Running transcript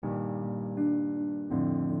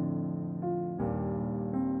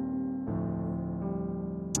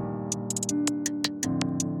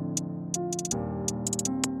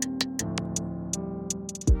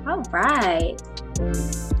All right.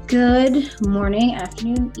 Good morning,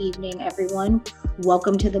 afternoon, evening, everyone.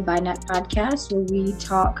 Welcome to the BiNet podcast, where we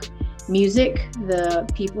talk music, the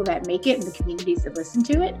people that make it, and the communities that listen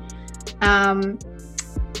to it.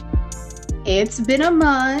 It's been a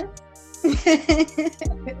month.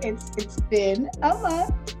 It's been a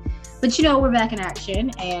month. But we're back in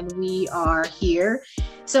action and we are here.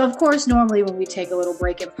 So of course, normally when we take a little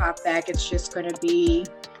break and pop back, it's just going to be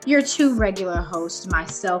your two regular hosts,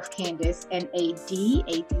 myself, Candace, and AD.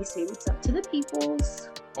 AD, say what's up to the peoples.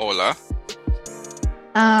 Hola.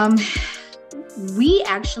 We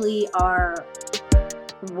actually are,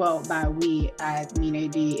 well, by we, I mean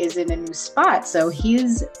AD, is in a new spot. So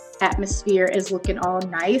his atmosphere is looking all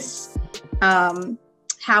nice.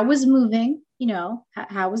 How was moving?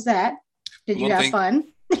 How was that? Did you have fun?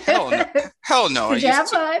 Hell no. Hell no. Did you have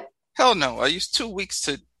fun? Hell no. I used 2 weeks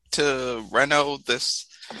to reno this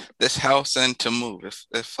house and to move.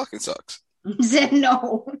 It fucking sucks. Said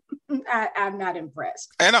no. I'm not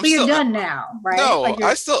impressed. And but you're done now, right? No,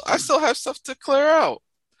 I still have stuff to clear out.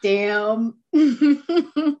 Damn.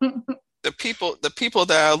 The people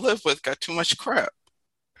that I live with got too much crap.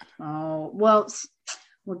 Oh, well,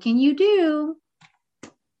 what can you do?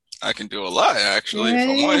 I can do a lot, actually, if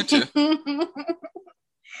I wanted to.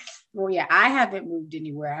 Well, yeah, I haven't moved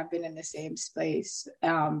anywhere. I've been in the same space.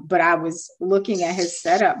 But I was looking at his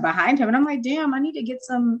setup behind him, and I'm like, damn, I need to get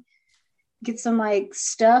some like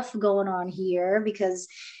stuff going on here, because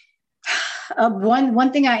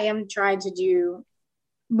one thing I am trying to do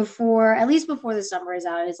before the summer is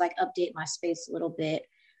out is like update my space a little bit,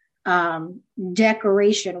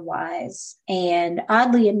 decoration wise. And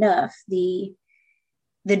oddly enough, the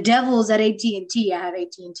devils at AT&T, I have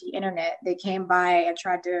AT&T internet, they came by and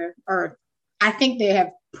tried to, or I think they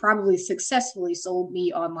have probably successfully sold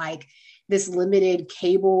me on like this limited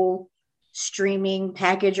cable streaming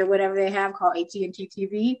package or whatever they have called AT&T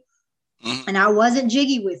TV. Mm-hmm. And I wasn't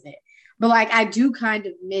jiggy with it. But like, I do kind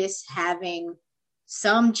of miss having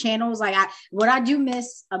some channels. Like what I do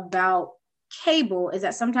miss about cable is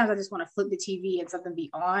that sometimes I just want to flip the TV and something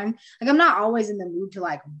be on. Like, I'm not always in the mood to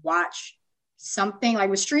like watch something.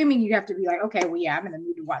 Like with streaming, you have to be like, okay, well, yeah, I'm in the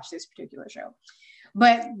mood to watch this particular show.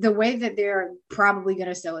 But the way that they're probably going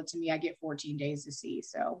to sell it to me, I get 14 days to see.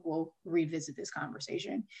 So we'll revisit this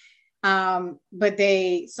conversation. But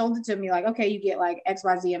they sold it to me like, okay, you get like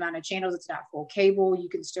XYZ amount of channels. It's not full cable. You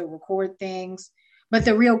can still record things. But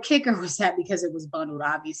the real kicker was that because it was bundled,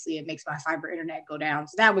 obviously it makes my fiber internet go down.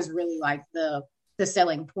 So that was really like the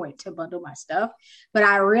selling point, to bundle my stuff. But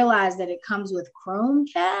I realized that it comes with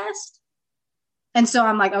Chromecast. And so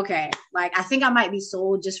I'm like, okay, like I think I might be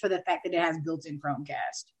sold just for the fact that it has built-in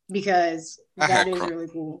Chromecast, because that is really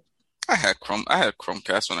cool. I had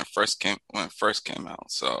Chromecast when it first came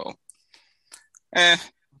out. So,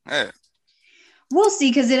 We'll see,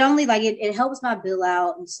 because it only like it helps my bill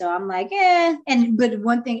out, and so I'm like, but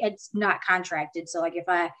one thing, it's not contracted, so like if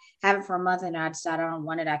I have it for a month and I decide I don't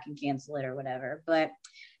want it, I can cancel it or whatever. But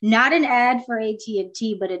not an ad for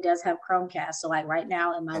AT&T, but it does have Chromecast. So like right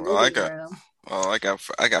now in my living room. Well, I got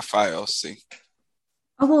Fios. See.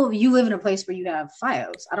 Oh well, you live in a place where you have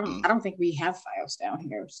Fios. I don't think we have Fios down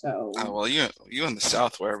here. So. Oh well, you in the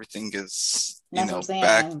South where everything is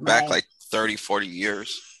back like 30, 40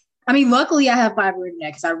 years. I mean, luckily I have fiber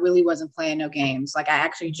internet because I really wasn't playing no games. Like I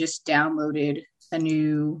actually just downloaded a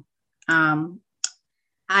new. I'm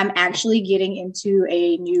actually getting into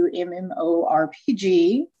a new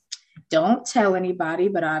MMORPG. Don't tell anybody,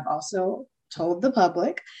 but I've also told the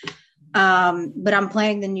public. But I'm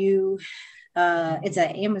playing the new. It's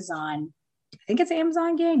an Amazon. I think it's an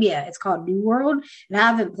Amazon game. Yeah, it's called New World, and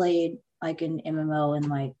I haven't played like an MMO in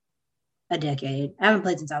like a decade. I haven't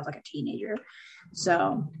played since I was like a teenager.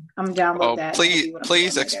 So I'm down with that.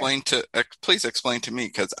 Please explain to me,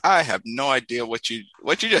 because I have no idea what you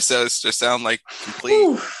just said. Just sound like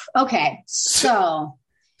complete. Okay, so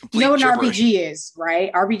you know what an RPG is,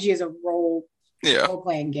 right? RPG is a role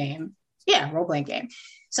playing game. Yeah, role playing game.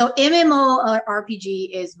 So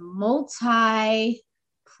MMORPG is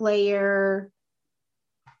multiplayer.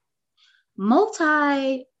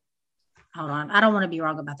 Hold on, I don't want to be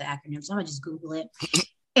wrong about the acronym, so I'm gonna just Google it.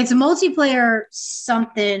 It's a multiplayer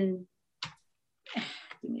something.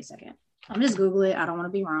 Give me a second. I'm just Google it. I don't want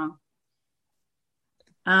to be wrong.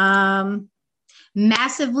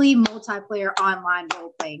 Massively multiplayer online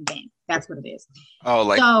role-playing game. That's what it is. Oh,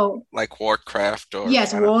 like Warcraft or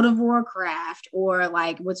yes, World of Warcraft, or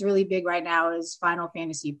like what's really big right now is Final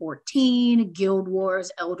Fantasy 14, Guild Wars,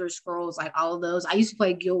 Elder Scrolls, like all of those. I used to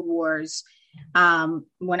play Guild Wars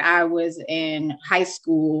when I was in high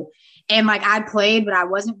school. And like I played, but I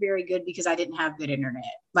wasn't very good because I didn't have good internet.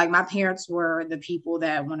 Like my parents were the people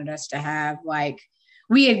that wanted us to have like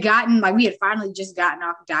we had finally just gotten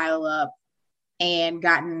off dial up and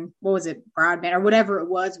gotten what was it, broadband or whatever it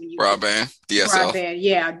was when you Broadband, DSL. broadband,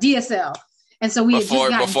 yeah, DSL. And so we had just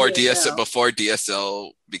gotten DSL. Before DSL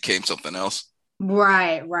became something else.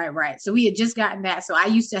 Right. So we had just gotten that. So I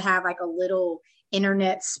used to have like a little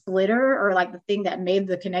internet splitter or like the thing that made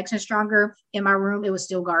the connection stronger in my room. It was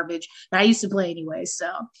still garbage, but I used to play anyway.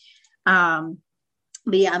 So,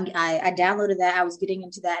 but yeah, I downloaded that. I was getting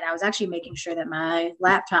into that. I was actually making sure that my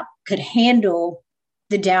laptop could handle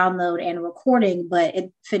the download and recording, but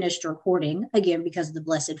it finished recording again because of the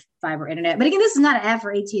blessed fiber internet. But again, this is not an ad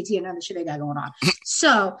for AT&T and other shit they got going on.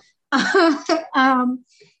 So,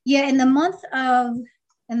 yeah, in the month,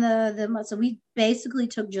 so we basically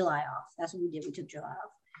took July off. That's what we did. We took July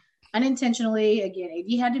off unintentionally. Again,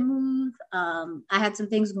 AV had to move. I had some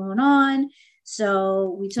things going on.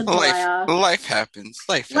 So we took July off. Life happens.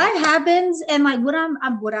 Life happens. And like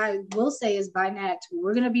what I will say is by next, what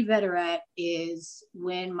we're gonna be better at is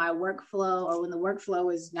when my workflow or when the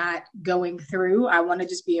workflow is not going through, I want to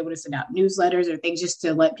just be able to send out newsletters or things just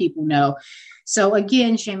to let people know. So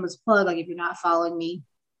again, shameless plug, like if you're not following me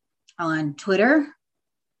on Twitter,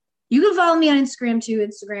 you can follow me on Instagram too.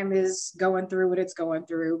 Instagram is going through what it's going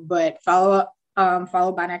through, but follow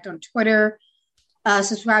Binact on Twitter.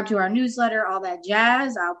 Subscribe to our newsletter, all that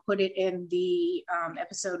jazz. I'll put it in the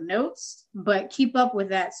episode notes, but keep up with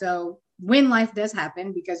that. So when life does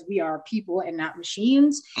happen, because we are people and not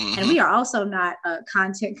machines, and we are also not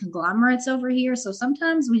content conglomerates over here. So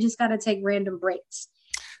sometimes we just got to take random breaks.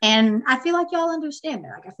 And I feel like y'all understand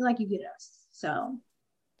that. Like, I feel like you get us. So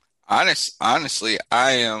honestly,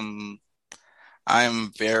 I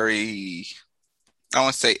am very, I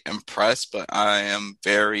won't say impressed, but I am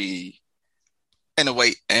very, in a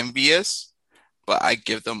way, envious, but I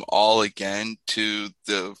give them all again to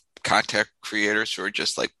the content creators who are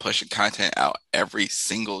just like pushing content out every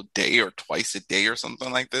single day or twice a day or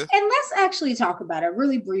something like this. And let's actually talk about it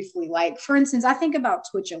really briefly. Like, for instance, I think about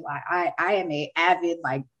Twitch a lot. I am a avid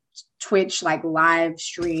like Twitch like live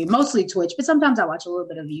stream, mostly Twitch, but sometimes I watch a little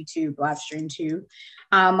bit of YouTube live stream too.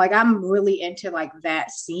 Like I'm really into like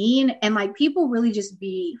that scene, and like people really just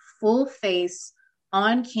be full face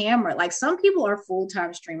on camera. Like some people are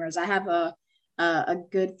full-time streamers. I have a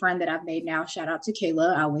good friend that I've made now. Shout out to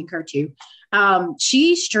Kayla. I'll link her too.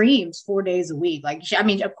 She streams 4 days a week. Like,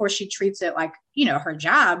 of course she treats it like, her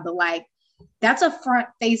job, but like that's a front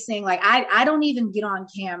facing, like I don't even get on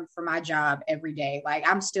cam for my job every day. Like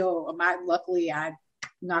luckily I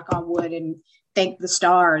knock on wood and thank the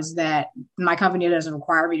stars that my company doesn't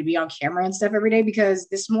require me to be on camera and stuff every day, because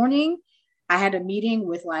this morning I had a meeting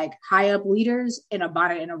with like high up leaders in a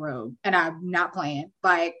bonnet and a robe, and I'm not playing.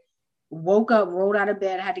 Like woke up, rolled out of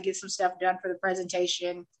bed, had to get some stuff done for the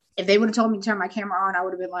presentation. If they would have told me to turn my camera on, I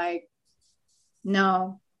would have been like,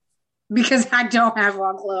 no, because I don't have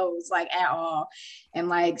on clothes like at all. And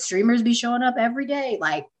like streamers be showing up every day.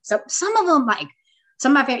 Like so some of them, like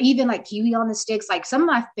some of my favorite, even like Kiwi on the Sticks, like some of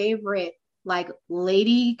my favorite like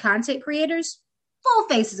lady content creators, full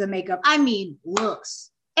faces of makeup. I mean, looks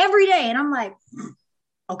every day. And I'm like,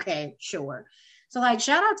 okay, sure. So like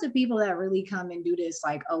shout out to people that really come and do this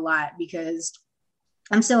like a lot, because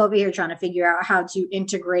I'm still over here trying to figure out how to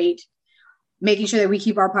integrate making sure that we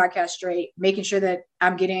keep our podcast straight, making sure that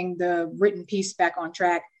I'm getting the written piece back on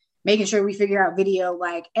track, making sure we figure out video,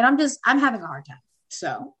 like, and I'm having a hard time.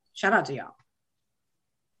 So shout out to y'all.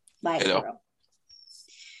 Like, girl.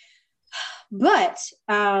 But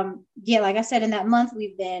yeah, like I said, in that month,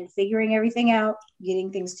 we've been figuring everything out,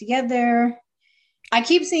 getting things together. I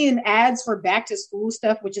keep seeing ads for back to school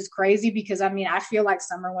stuff, which is crazy because I mean, I feel like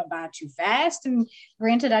summer went by too fast. And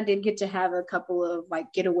granted, I did get to have a couple of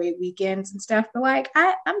like getaway weekends and stuff, but like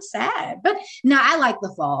I'm sad. But no, I like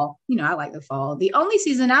the fall. I like the fall. The only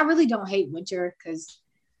season I really don't hate winter, because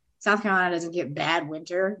South Carolina doesn't get bad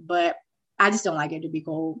winter, but I just don't like it to be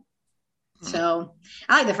cold. So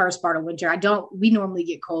I like the first part of winter. We normally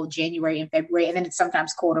get cold January and February, and then it's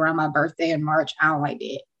sometimes cold around my birthday in March. I don't like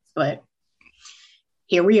it, but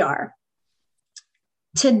here we are.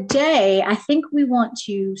 Today, I think we want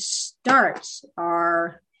to start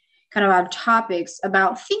our topics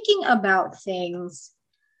about thinking about things,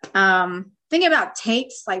 thinking about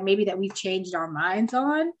takes like maybe that we've changed our minds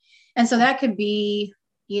on. And so that could be,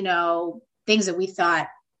 things that we thought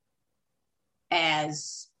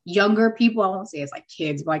as younger people, I won't say as like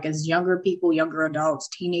kids, but like as younger people, younger adults,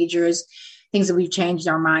 teenagers, things that we've changed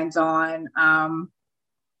our minds on.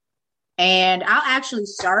 And I'll actually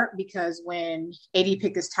start because when AD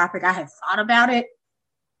picked this topic, I had thought about it.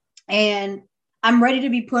 And I'm ready to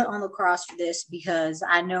be put on the cross for this because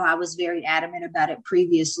I know I was very adamant about it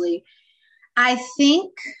previously. I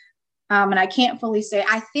think, and I can't fully say,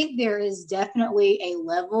 I think there is definitely a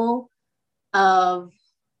level of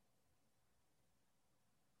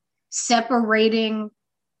separating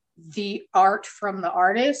the art from the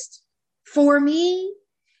artist. For me,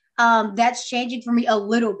 that's changing for me a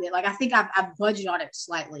little bit. Like I think I've budged on it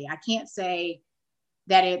slightly. I can't say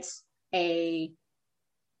that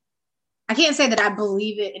I can't say that I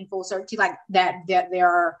believe it in full certainty, like that there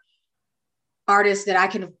are artists that I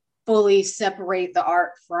can fully separate the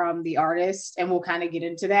art from the artist, and we'll kind of get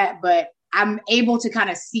into that. But I'm able to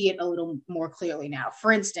kind of see it a little more clearly now.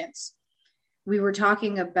 For instance, we were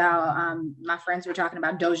talking about my friends were talking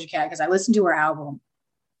about Doja Cat because I listened to her album,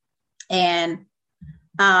 and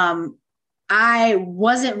I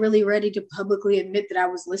wasn't really ready to publicly admit that I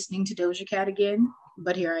was listening to Doja Cat again,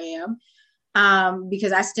 but here I am.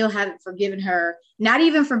 Because I still haven't forgiven her, not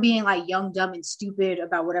even for being like young, dumb, and stupid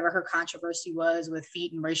about whatever her controversy was with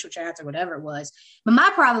feet and racial chats or whatever it was. But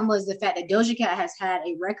my problem was the fact that Doja Cat has had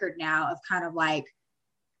a record now of kind of like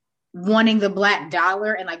wanting the black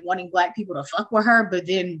dollar and like wanting black people to fuck with her, but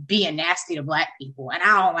then being nasty to black people. And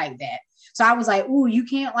I don't like that. So I was like, ooh, you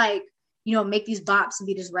can't like, make these bops and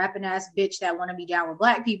be this rapping ass bitch that want to be down with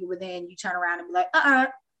black people, but then you turn around and be like,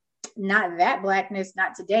 not that blackness,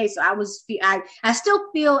 not today. So I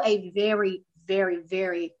still feel a very, very,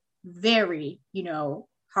 very, very,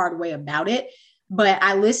 hard way about it. But I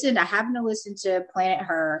happened to listen to Planet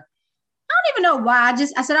Her. I don't even know why.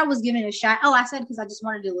 I said I was giving it a shot. Oh, I said because I just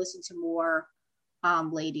wanted to listen to more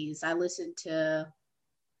ladies. I listened to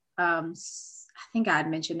I think I had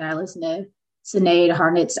mentioned that I listened to Sinead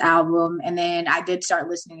Harnet's album, and then I did start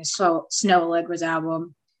listening to Snow Allegra's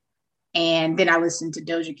album. And then I listened to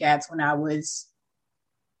Doja Cat's when I was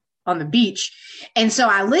on the beach. And so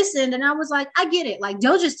I listened and I was like, I get it. Like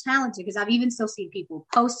Doja's talented because I've even still seen people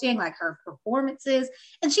posting like her performances.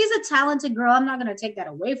 And she's a talented girl. I'm not going to take that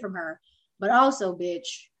away from her. But also,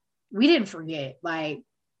 bitch, we didn't forget. Like,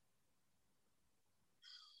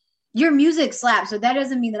 your music slaps. So that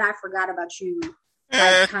doesn't mean that I forgot about you.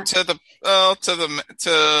 To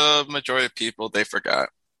majority of people, they forgot.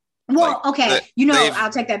 Well, okay,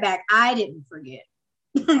 I'll take that back. I didn't forget.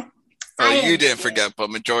 You didn't forget, but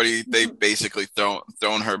majority they basically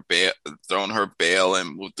thrown her bail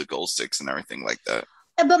and moved the gold sticks and everything like that.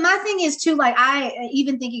 But my thing is too, like I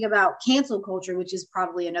even thinking about cancel culture, which is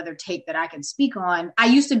probably another take that I can speak on. I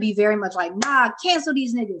used to be very much like, nah, cancel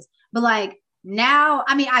these niggas. But like now,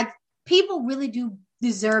 I mean, people really do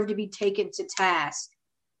deserve to be taken to task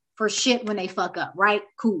for shit when they fuck up, right?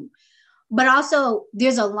 Cool. But also,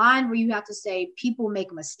 there's a line where you have to say, people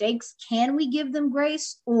make mistakes. Can we give them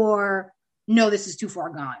grace? Or no, this is too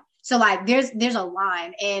far gone. So like, there's a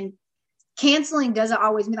line, and canceling doesn't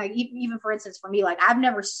always mean like, even for instance, for me, like I've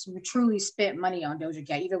never truly spent money on Doja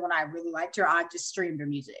Cat. Even when I really liked her, I just streamed her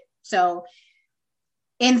music. So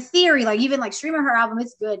in theory, like even like streaming her album,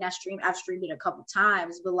 it's good. And I've streamed it a couple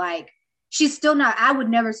times, but like, she's still not, I would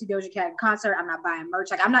never see Doja Cat in concert. I'm not buying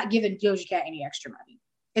merch. Like I'm not giving Doja Cat any extra money.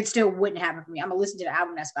 It still wouldn't happen for me. I'm gonna listen to the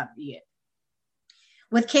album. That's about to be it.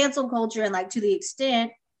 With cancel culture and like to the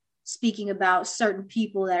extent, speaking about certain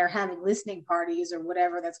people that are having listening parties or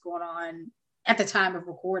whatever that's going on at the time of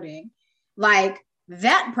recording, like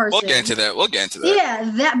that person. We'll get into that.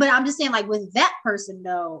 Yeah, but I'm just saying, like with that person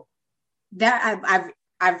though, that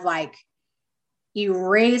I've like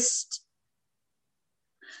erased.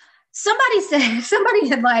 Somebody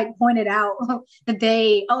had like pointed out that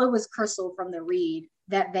it was Crystal from The Read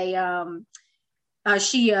that they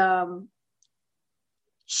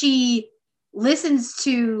she listens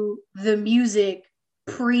to the music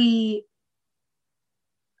pre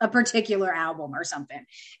a particular album or something,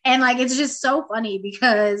 and like it's just so funny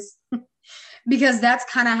because that's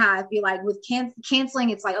kind of how I feel like with canceling.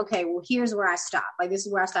 It's like, okay, well here's where I stop. Like this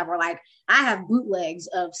is where I stop. Or like I have bootlegs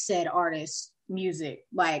of said artist's music.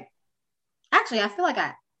 Like actually, I feel like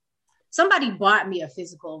somebody bought me a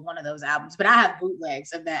physical of one of those albums, but I have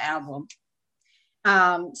bootlegs of that album.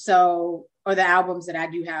 Or the albums that I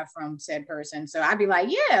do have from said person. So I'd be like,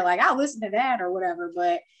 yeah, like I'll listen to that or whatever.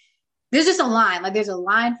 But there's just a line, like there's a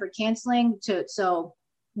line for canceling so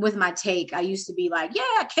with my take, I used to be like,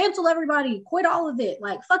 yeah, cancel everybody, quit all of it,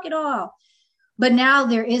 like fuck it all. But now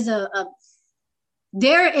there is a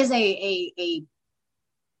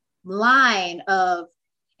line of,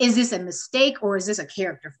 is this a mistake or is this a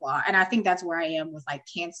character flaw? And I think that's where I am with like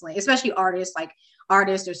canceling, especially artists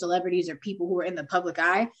or celebrities or people who are in the public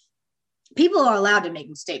eye. people are allowed to make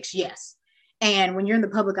mistakes, yes. And when you're in the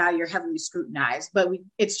public eye, you're heavily scrutinized. But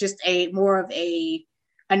it's just a more of a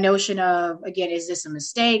notion of, again, is this a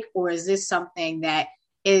mistake, or is this something that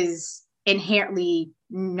is inherently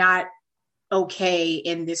not okay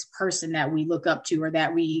in this person that we look up to or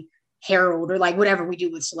that we herald, or like whatever we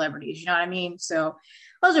do with celebrities, you know what I mean? So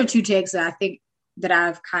those are two takes that I think that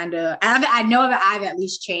I know that I've at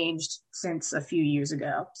least changed since a few years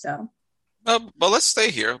ago. So, but let's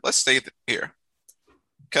stay here. Let's stay here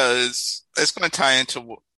because it's going to tie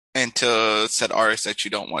into said artists that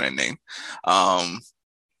you don't want to name.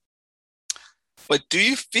 But do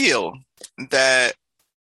you feel that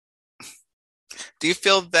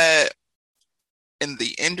in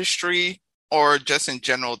the industry or just in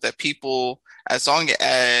general that people, as long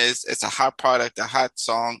as it's a hot product, a hot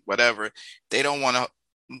song, whatever, they don't want to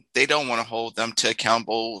hold them to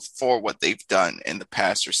accountable for what they've done in the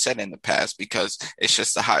past or said in the past because it's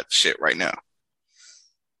just the hot shit right now?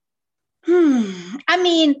 I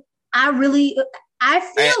mean, I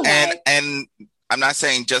feel and I'm not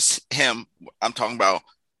saying just him. I'm talking about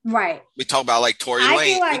right. We talk about like Tory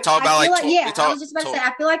Lanez. We talk about like I was just about to say,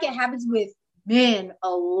 I feel like it happens with men a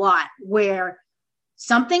lot, where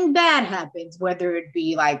something bad happens, whether it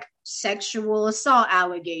be like sexual assault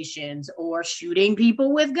allegations or shooting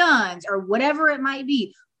people with guns or whatever it might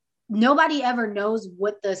be. Nobody ever knows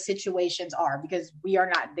what the situations are because we are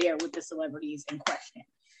not there with the celebrities in question.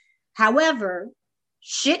 However,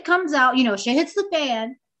 shit comes out, shit hits the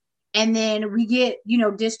fan, and then we get,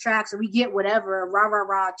 diss tracks, or we get whatever, rah, rah,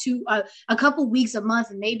 rah, a couple weeks, a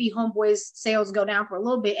month, and maybe Homeboy's sales go down for a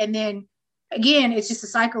little bit. And then again, it's just a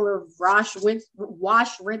cycle of wash,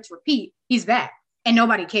 rinse, repeat. He's back and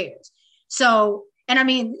nobody cares. So, and I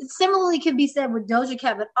mean, similarly could be said with Doja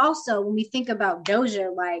Cat, but also when we think about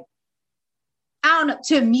Doja, like, I don't know,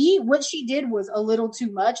 to me, what she did was a little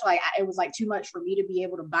too much. Like, it was like too much for me to be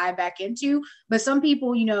able to buy back into. But some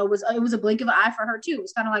people, it was a blink of an eye for her too. It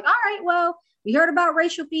was kind of like, all right, well, we heard about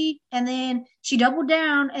Rachel P, and then she doubled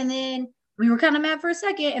down, and then we were kind of mad for a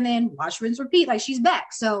second, and then wash, rinse, repeat, like she's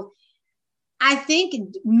back. So I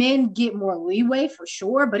think men get more leeway for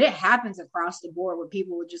sure, but it happens across the board where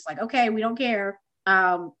people are just like, okay, we don't care.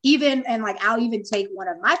 I'll even take one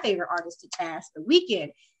of my favorite artists to task, The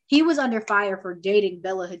Weeknd. He was under fire for dating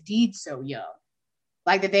Bella Hadid so young.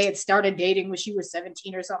 Like that they had started dating when she was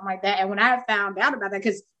 17 or something like that. And when I found out about that,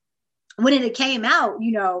 because when it came out,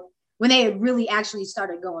 when they had really actually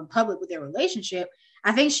started going public with their relationship,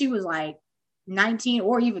 I think she was like 19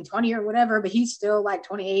 or even 20 or whatever, but he's still like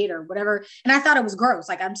 28 or whatever. And I thought it was gross.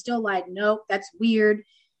 Like, I'm still like, nope, that's weird.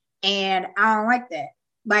 And I don't like that.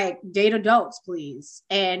 Like, date adults, please.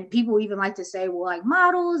 And people even like to say, well, like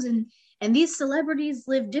models and these celebrities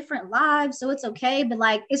live different lives, so it's okay. But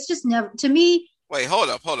like, it's just never, to me. Wait, hold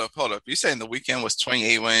up. You saying The Weeknd was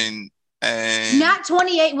 28 when, not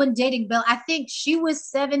 28 when dating Bella. I think she was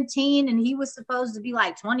 17 and he was supposed to be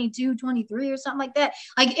like 22, 23 or something like that.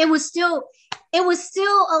 Like, it was still a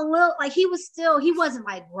little, like, he wasn't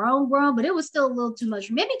like grown, but it was still a little too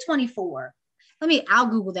much. Maybe 24. I'll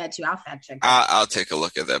Google that too. I'll fact check that. I'll take a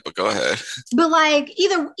look at that, but go ahead. But like,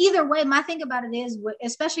 either way, my thing about it is,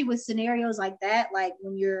 especially with scenarios like that, like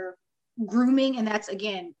when you're grooming, and that's,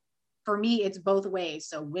 again, for me, it's both ways.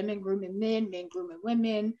 So women grooming men grooming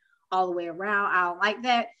women, all the way around. I don't like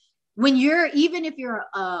that. Even if you're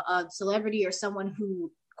a celebrity or someone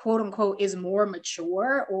who, quote unquote, is more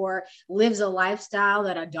mature or lives a lifestyle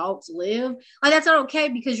that adults live, like, that's not okay,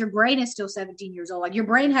 because your brain is still 17 years old. Like, your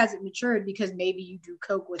brain hasn't matured because maybe you do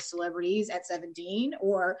coke with celebrities at 17,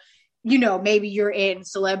 or maybe you're in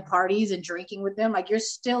celeb parties and drinking with them. Like, you're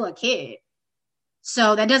still a kid,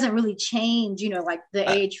 so that doesn't really change like the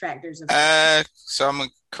age factors of so I'm gonna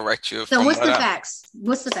correct you. So what's the facts?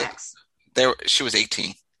 She was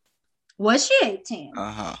 18. Was she 18?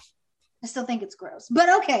 I still think it's gross. But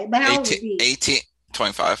okay. But how old was he? 18,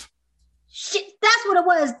 25. Shit, that's what it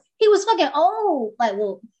was. He was fucking old. Like,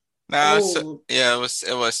 well. No,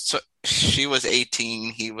 it was. She was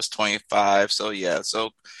 18. He was 25. So yeah.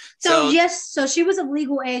 So yes. So she was of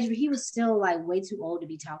legal age, but he was still like way too old to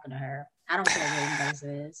be talking to her. I don't care what anybody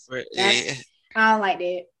says. I don't like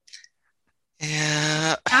that.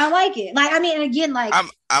 Yeah. I don't like it. Like, I mean, again, like,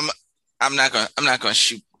 I'm not gonna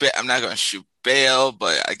shoot bail,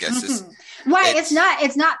 but I guess it's right. It's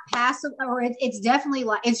not passive, or it's definitely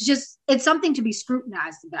like, it's something to be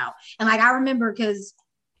scrutinized about. And like, I remember because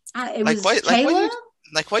it was like, Kayla.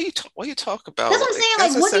 like what you talk That's about? what I'm Like saying.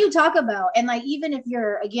 that's Like, a what do sec- you talk about? And like, even if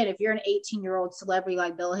you're, again, if you're an 18-year-old celebrity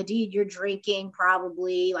like Bella Hadid, you're drinking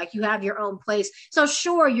probably, like you have your own place. So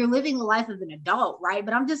sure, you're living the life of an adult, right?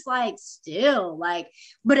 But I'm just like, still, like,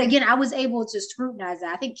 but again, I was able to scrutinize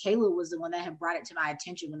that. I think Kayla was the one that had brought it to my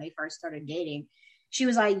attention when they first started dating. She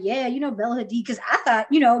was like, yeah, Bella Hadid, because I thought,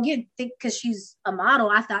 again, think because she's a model,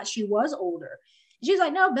 I thought she was older. She was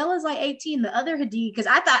like, no, Bella's like 18. The other Hadid, because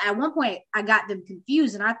I thought at one point I got them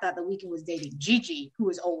confused and I thought The Weeknd was dating Gigi, who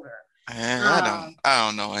was older. Um, I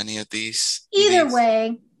don't know any of these Either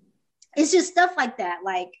way, it's just stuff like that.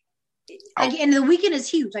 Oh, And The Weeknd is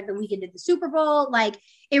huge. Like The Weeknd did the Super Bowl. Like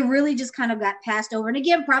it really just kind of got passed over. And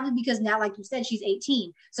again, probably because now, like you said, she's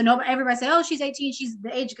 18. So nobody, everybody say, oh, she's 18. She's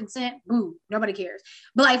the age of consent. Boo. Nobody cares.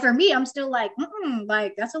 But like for me, I'm still like,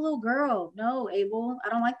 like that's a little girl. No, Abel, I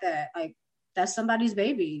don't like that. Like that's somebody's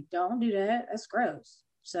baby. Don't do that. That's gross.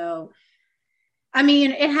 So, I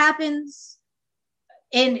mean, it happens.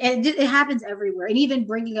 And it happens everywhere. And even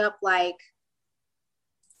bringing up like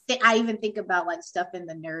I even think about like stuff in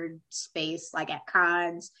the nerd space, like at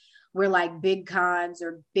cons, where like big cons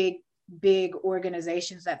or big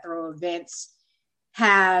organizations that throw events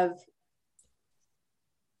have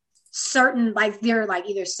certain, like they're like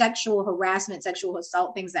either sexual harassment, sexual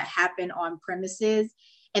assault things that happen on premises,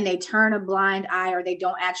 and they turn a blind eye or they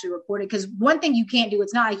don't actually report it. Because one thing you can't do,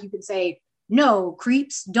 it's not like you can say, no,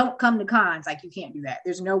 creeps don't come to cons. Like you can't do that.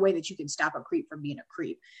 There's no way that you can stop a creep from being a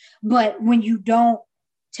creep. But when you don't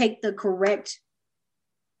take the correct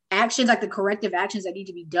actions, like the corrective actions that need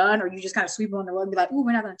to be done, or you just kind of sweep it on the rug and be like, "Ooh,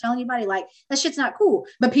 we're not going to tell anybody." Like that shit's not cool.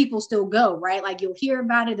 But people still go, right? Like you'll hear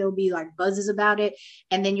about it, there'll be like buzzes about it,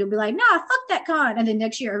 and then you'll be like, "Nah, fuck that con." And then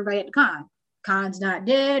next year, everybody at the con's not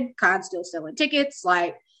dead. Con's still selling tickets.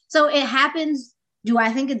 Like so, it happens. Do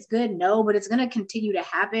I think it's good? No, but it's going to continue to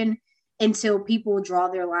happen until people draw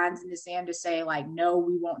their lines in the sand to say like, "No,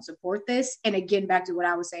 we won't support this." And again, back to what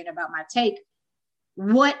I was saying about my take.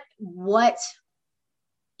 What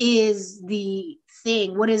is the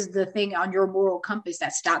thing? What is the thing on your moral compass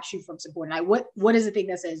that stops you from supporting? Like, what is the thing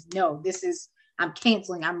that says no? This is I'm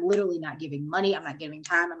canceling. I'm literally not giving money. I'm not giving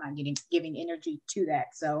time. I'm not giving energy to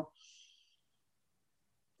that. So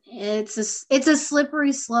it's a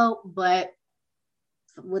slippery slope. But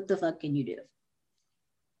what the fuck can you do?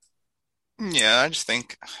 yeah, I just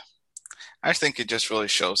think it just really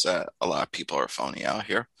shows that a lot of people are phony out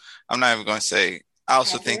here. I'm not even going to say. I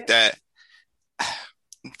also think Accurate. that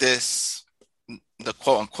this the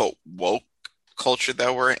quote unquote woke culture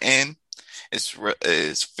that we're in is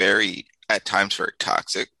very at times very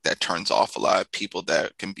toxic that turns off a lot of people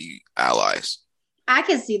that can be allies. I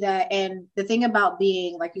can see that. And the thing about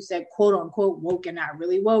being, like you said, quote unquote woke and not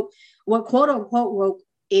really woke, what quote unquote woke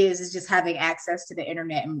is just having access to the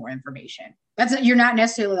internet and more information. You're not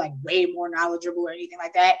necessarily like way more knowledgeable or anything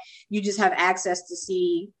like that. You just have access to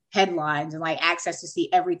see headlines and like access to see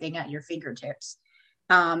everything at your fingertips.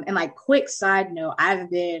 And like quick side note,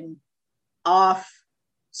 I've been off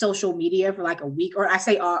social media for like a week, or I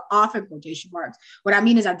say off in quotation marks. What I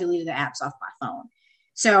mean is I've deleted the apps off my phone.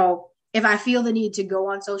 So if I feel the need to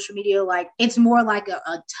go on social media, like it's more like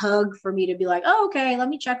a tug for me to be like, oh, okay, let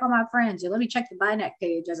me check on my friends or let me check the Binet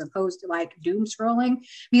page as opposed to like doom scrolling,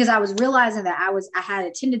 because I was realizing that I had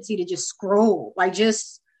a tendency to just scroll, like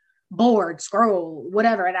just bored, scroll,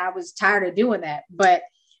 whatever. And I was tired of doing that. But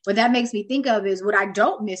what that makes me think of is what I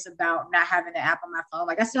don't miss about not having the app on my phone.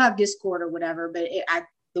 Like I still have Discord or whatever, but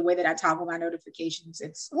the way that I toggle my notifications,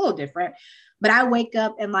 it's a little different. But I wake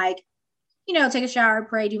up and like, take a shower,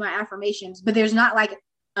 pray, do my affirmations, but there's not like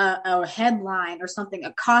a headline or something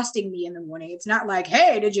accosting me in the morning. It's not like,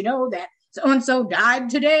 hey, did you know that so and so died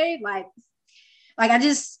today? Like I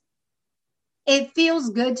just, it feels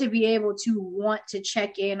good to be able to want to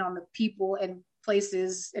check in on the people and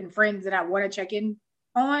places and friends that I want to check in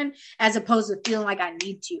on, as opposed to feeling like I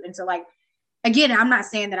need to. And so, like, again, I'm not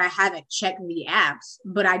saying that I haven't checked the apps,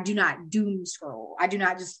 but I do not doom scroll. I do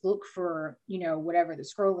not just look for, whatever the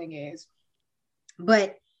scrolling is.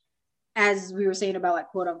 But as we were saying about like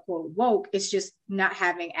quote unquote woke, it's just not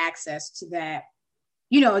having access to that,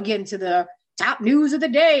 again, to the top news of the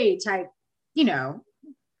day type, you know,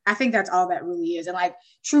 I think that's all that really is. And like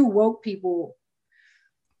true woke people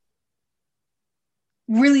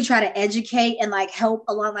really try to educate and like help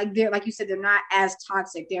along. Like they're, like you said, they're not as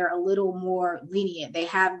toxic. They're a little more lenient. They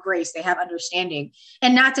have grace. They have understanding.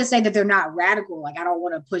 And not to say that they're not radical. Like I don't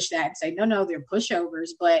want to push that and say, no, they're pushovers.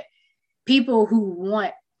 But people who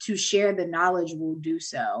want to share the knowledge will do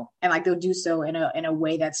so. And like they'll do so in a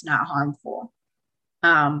way that's not harmful.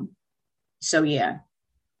 So yeah.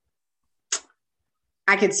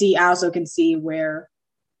 I also can see where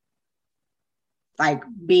like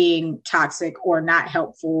being toxic or not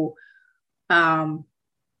helpful, unsubstantive.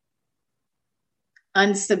 I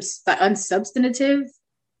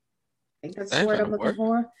think that's the word I'm looking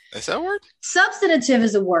for. Is that a word? Substantive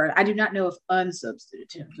is a word. I do not know if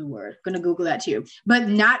unsubstantive is a word. I'm going to Google that too. But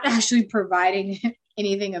not actually providing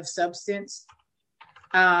anything of substance.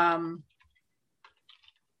 Hold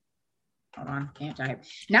on, can't type.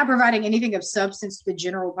 Not providing anything of substance to the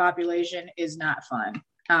general population is not fun,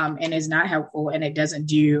 and is not helpful, and it doesn't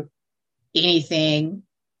do anything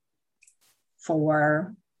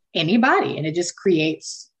for anybody, and it just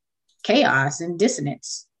creates chaos and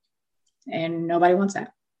dissonance, and nobody wants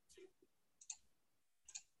that.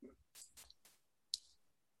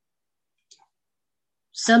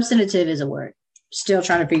 Substantive is a word. Still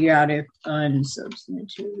trying to figure out if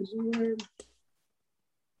unsubstantive is a word.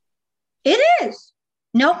 It is.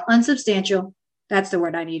 Nope, unsubstantial. That's the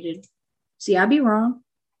word I needed. See, I'd be wrong.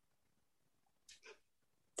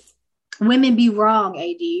 Women be wrong,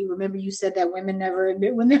 AD. Remember you said that women never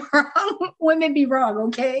admit when they're wrong? Women be wrong,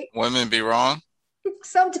 okay? Women be wrong?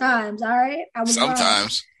 Sometimes, all right? I was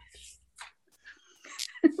Sometimes.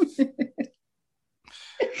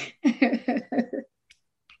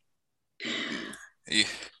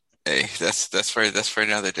 Hey, that's for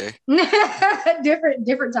another day.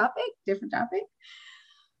 different topic.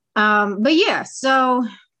 But yeah, so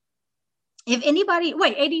if anybody,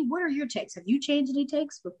 wait, AD, what are your takes? Have you changed any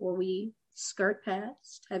takes before we skirt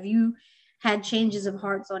past? Have you had changes of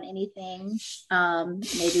hearts on anything?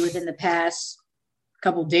 Maybe within the past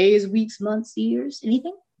couple days, weeks, months, years,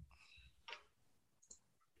 anything?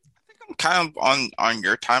 I think I'm kind of on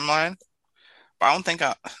your timeline, but I don't think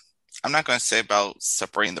I'm not going to say about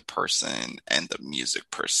separating the person and the music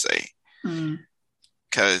per se,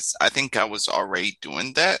 because I think I was already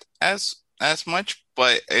doing that as much.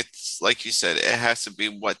 But it's like you said, it has to be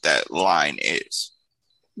what that line is.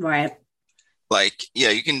 Right. Like, yeah,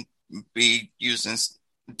 you can be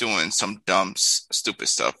doing some dumb, stupid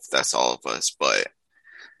stuff. That's all of us. But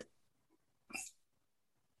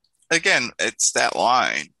again, it's that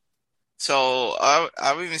line. So I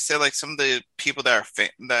would even say like some of the people that are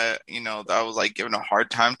that that I was like giving a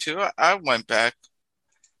hard time to, I went back.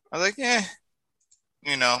 I was like, yeah,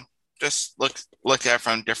 just look at it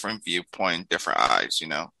from different viewpoint, different eyes.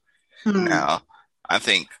 Now, I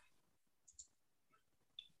think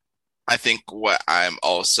what I'm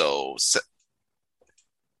also.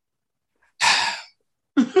 I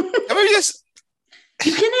mean, just.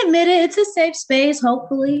 You can admit it. It's a safe space.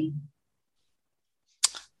 Hopefully.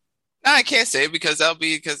 No, I can't say it because that'll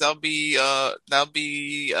be a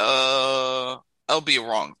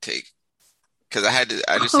wrong take. Because I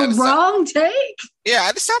just had to wrong take? Yeah, I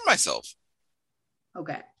had to stop myself.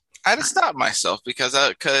 Okay. I had to stop myself because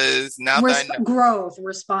now that I know growth,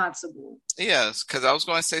 responsible. Yes, because I was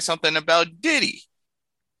going to say something about Diddy.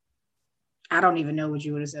 I don't even know what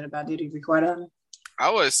you would have said about Diddy, to be quite honest. I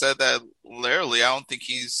would have said that literally, I don't think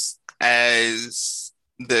he's as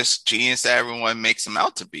this genius that everyone makes him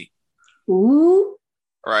out to be. Ooh.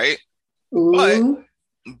 Right? Ooh.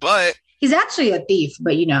 But he's actually a thief,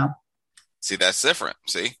 but See, that's different.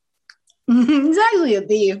 See? He's actually a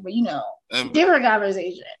thief, but different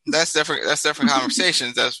conversation. That's different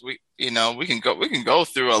conversations. We can go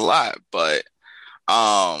through a lot, but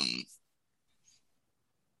when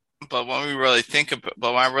I really think about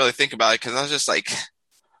it, because I was just like,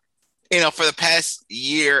 for the past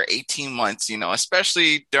year, 18 months,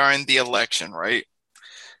 especially during the election, right?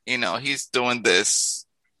 He's doing this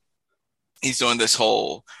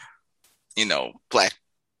whole, black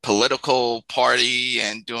political party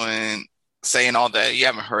and saying all that. You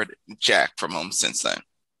haven't heard jack from him since then.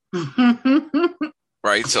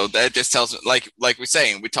 Right? So that just tells me, like we're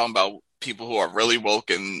saying, we're talking about people who are really woke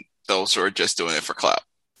and those who are just doing it for clout.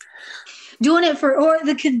 Doing it or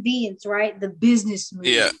the convenience, right? The business move.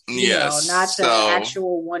 Yeah. Yes. Not the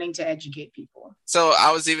actual wanting to educate people. So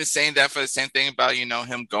I was even saying that for the same thing about,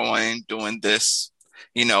 him doing this,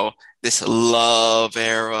 this love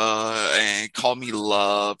era and call me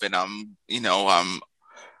love. And I'm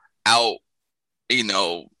out,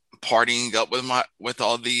 partying up with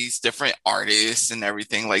all these different artists and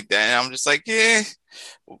everything like that. And I'm just like, yeah,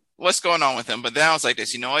 what's going on with him? But then I was like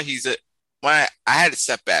this, when I had to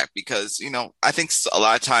step back because, I think a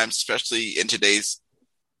lot of times, especially in today's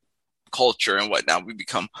culture and whatnot, we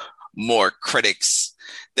become more critics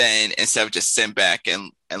than instead of just sitting back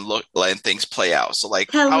and letting things play out. So like,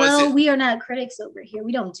 hello, we are not critics over here.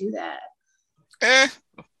 We don't do that.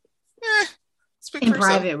 In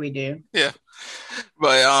private, we do. Yeah,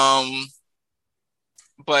 but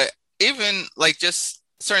even like just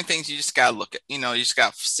certain things you just gotta look at, you just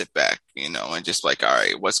gotta sit back, and just like, all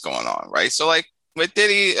right, what's going on, right? So like with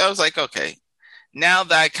Diddy, I was like, okay, now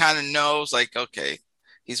that I kind of knows, like, okay,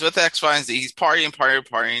 he's with X, Y, and Z, he's partying, partying,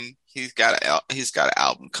 partying. He's got an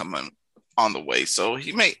album coming on the way, so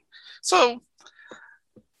it's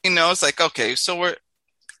like, okay, so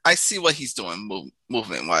I see what he's doing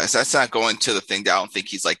movement wise. That's not going to the thing that I don't think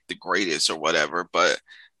he's like the greatest or whatever, but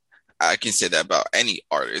I can say that about any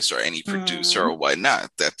artist or any producer or whatnot.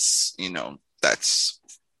 That's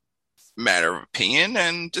matter of opinion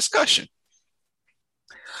and discussion.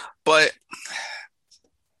 But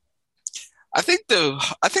I think the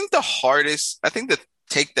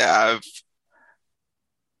take that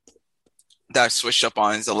I've switched up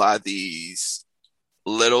on is a lot of these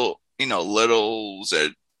littles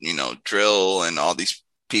and drill and all these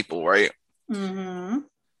people, right? Mm-hmm.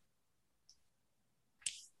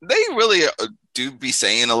 They really do be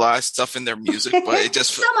saying a lot of stuff in their music, but it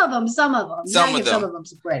just some of them. Some of them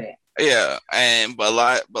some credit. Yeah, but a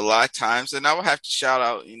lot of times, and I would have to shout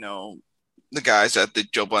out, the guys at the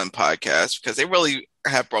Joe Budden podcast because they really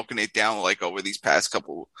have broken it down like over these past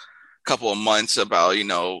couple of months about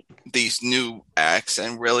these new acts,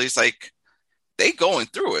 and really it's like they going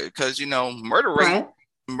through it because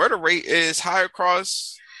murder rate is high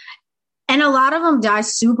across. And a lot of them die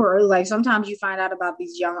super early. Like sometimes you find out about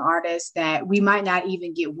these young artists that we might not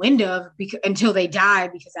even get wind of until they die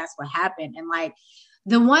because that's what happened. And like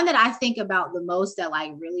the one that I think about the most that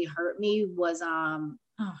like really hurt me was oh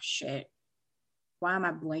shit. Why am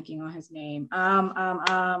I blanking on his name?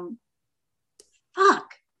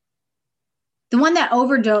 Fuck. The one that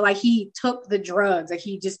overdosed, like he took the drugs, like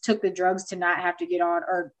he just took the drugs to not have to get on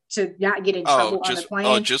or to not get in trouble on the plane.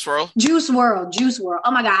 Oh, Juice WRLD? Juice WRLD.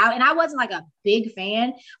 Oh my God. And I wasn't like a big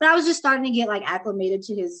fan, but I was just starting to get like acclimated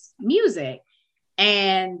to his music.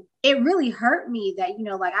 And it really hurt me that,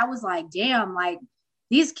 like I was like, damn, like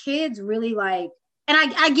these kids really like, and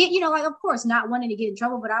I get, like, of course, not wanting to get in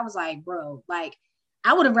trouble, but I was like, bro, like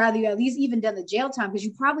I would have rather you at least even done the jail time because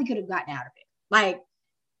you probably could have gotten out of it. Like,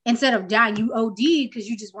 instead of dying, you OD'd because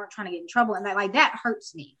you just weren't trying to get in trouble. And that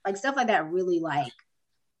hurts me. Like stuff like that really like.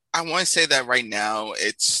 I want to say that right now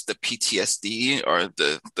it's the PTSD or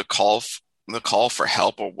the call for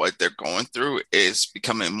help or what they're going through is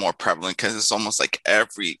becoming more prevalent because it's almost like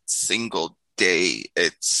every single day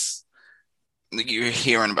you're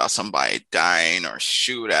hearing about somebody dying or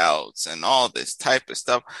shootouts and all this type of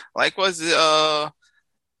stuff. Like was it a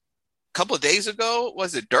couple of days ago?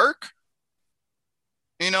 Was it Dirk?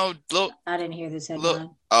 I didn't hear this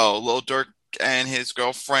headline. Lil Durk and his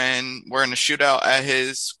girlfriend were in a shootout at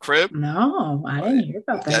his crib. No, I didn't hear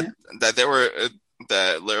about that. That there were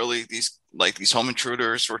that literally these home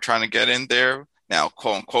intruders were trying to get in there. Now,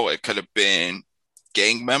 quote unquote, it could have been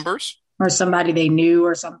gang members or somebody they knew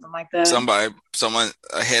or something like that. Someone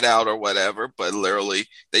a hit out or whatever. But literally,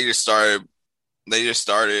 they just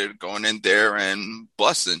started going in there and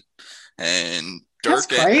busting. And That's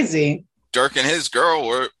crazy. Dirk and his girl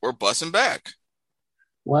were busting back.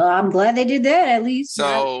 Well, I'm glad they did that at least.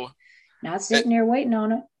 So not sitting there waiting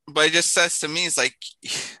on it. But it just says to me, it's like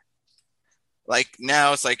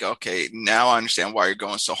now it's like, okay, now I understand why you're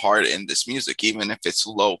going so hard in this music, even if it's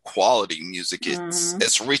low quality music.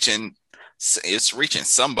 It's reaching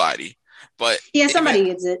somebody. But yeah, somebody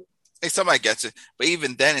gets it. Somebody gets it. But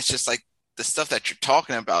even then, it's just like the stuff that you're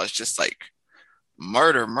talking about is just like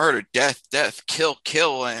murder, death,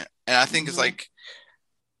 kill, and I think it's like,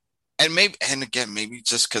 and maybe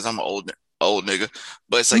just because I'm an old nigga,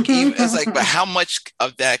 but it's like, but how much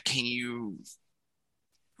of that can you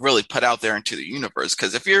really put out there into the universe?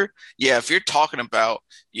 Because if you're talking about,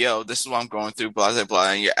 this is what I'm going through, blah, blah,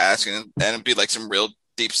 blah, and you're asking, and it'd be like some real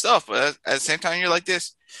deep stuff, but at the same time, you're like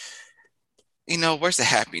this, where's the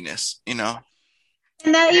happiness,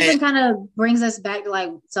 And that even kind of brings us back to like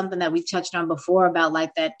something that we touched on before about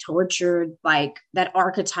like that tortured, like that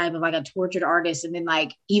archetype of like a tortured artist. And then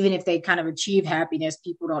like, even if they kind of achieve happiness,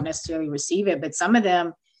 people don't necessarily receive it. But some of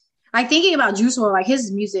them, like thinking about Juice WRLD, like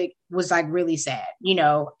his music was like really sad,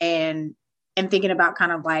 and thinking about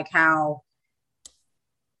kind of like how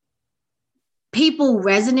people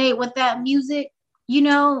resonate with that music,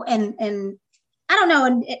 and I don't know.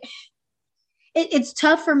 And it's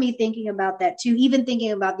tough for me thinking about that too, even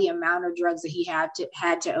thinking about the amount of drugs that he had to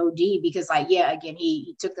OD, because like, yeah, again,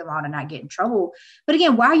 he took them on to not get in trouble. But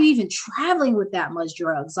again, why are you even traveling with that much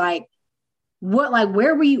drugs? Like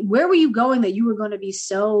where were you going that you were going to be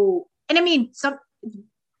so, and I mean,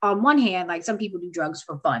 on one hand, like some people do drugs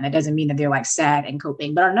for fun. That doesn't mean that they're like sad and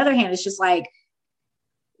coping. But on another hand, it's just like,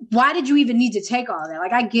 why did you even need to take all that?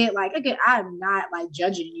 Like, I get, like, again, I'm not like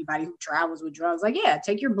judging anybody who travels with drugs. Like, yeah,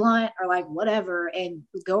 take your blunt or like whatever and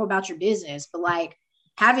go about your business. But like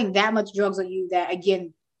having that much drugs on you that,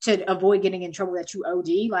 again, to avoid getting in trouble that you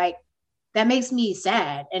OD, like that makes me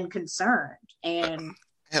sad and concerned. But And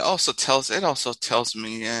it also tells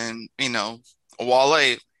me, and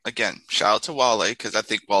Wale, again, shout out to Wale, because I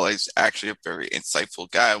think Wale is actually a very insightful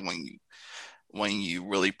guy when you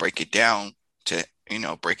really break it down to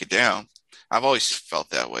break it down. I've always felt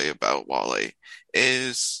that way about Wale.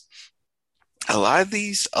 Is a lot of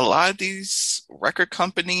these record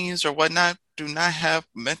companies or whatnot do not have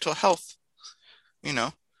mental health. You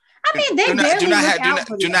know, I do, mean, do they not do barely not look have do out not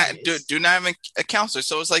for do the not do, artists. do not have a counselor.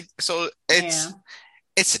 So it's like Yeah.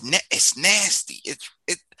 it's nasty. It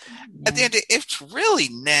at the Yeah. end of it's really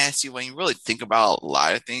nasty when you really think about a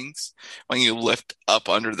lot of things. When you lift up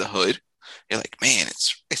under the hood, you're like, man,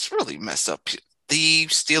 it's really messed up.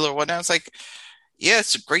 Thieves, steal or whatnot. It's like, yeah,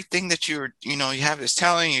 it's a great thing that you have this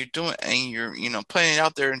talent and you're doing and you're putting it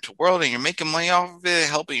out there into the world and you're making money off of it,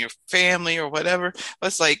 helping your family or whatever. But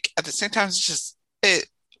it's like at the same time, it's just it.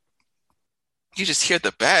 You just hear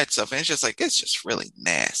the bad stuff and it's just like it's just really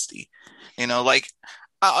nasty. Like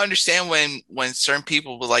I understand when certain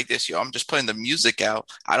people were like this, I'm just putting the music out.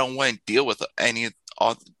 I don't want to deal with any of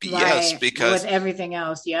all the BS Right. With because everything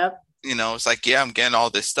else. Yep. it's like, yeah, I'm getting all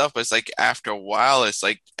this stuff, but it's like after a while, it's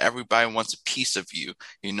like everybody wants a piece of you.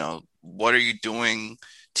 What are you doing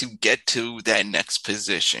to get to that next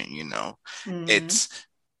position? Mm-hmm. It's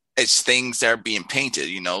it's things that are being painted,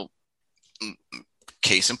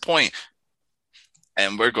 case in point.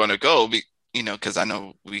 And we're going to go, because I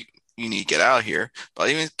know you need to get out of here. But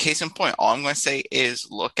even case in point, all I'm going to say is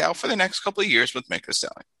look out for the next couple of years with Meg Thee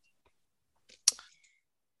Stallion,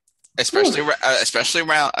 Whew.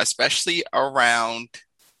 especially around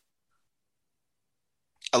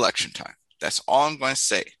election time. That's all I'm going to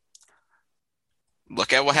say.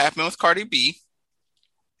 Look at what happened with Cardi B.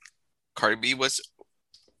 Cardi B was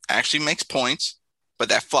actually makes points, but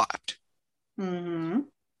that flopped. Mm-hmm.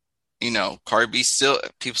 Cardi B still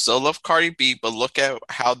people still love Cardi B, but look at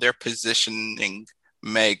how they're positioning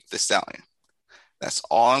Meg Thee Stallion. That's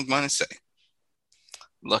all I'm going to say.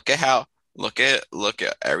 Look at how look at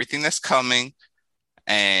everything that's coming,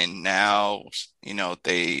 and now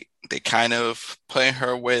they kind of putting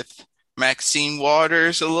her with Maxine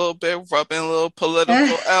Waters a little bit, rubbing a little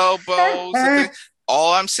political elbows and things.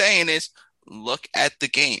 All I'm saying is look at the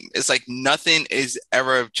game. It's like nothing is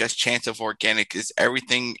ever just chance of organic. Is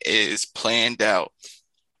everything is planned out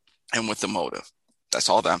and with the motive. That's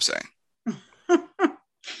all that I'm saying.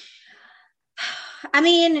 I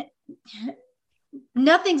mean,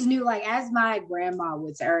 nothing's new. Like, as my grandma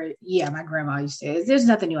would say, or yeah, my grandma used to say, there's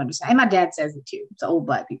nothing new under the sun. And my dad says it too. It's old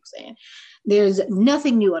Black people saying, there's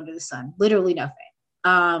nothing new under the sun. Literally nothing.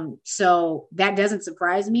 So that doesn't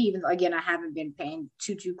surprise me, even though, again, I haven't been paying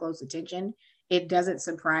too close attention. It doesn't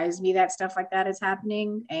surprise me that stuff like that is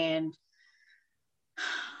happening. And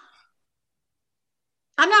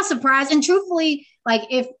I'm not surprised. And truthfully, like,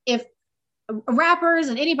 if rappers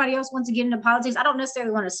and anybody else wants to get into politics, I don't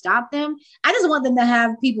necessarily want to stop them. I just want them to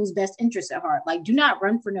have people's best interests at heart. Like, do not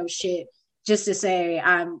run for no shit just to say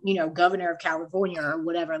I'm, governor of California or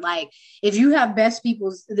whatever. Like, if you have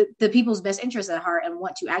the people's best interests at heart and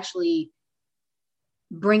want to actually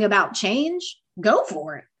bring about change, go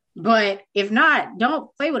for it. But if not,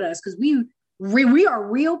 don't play with us, because we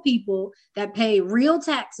are real people that pay real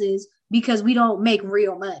taxes because we don't make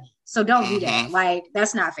real money. So don't do Mm-hmm. that. Like,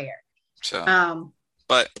 that's not fair. So, Um,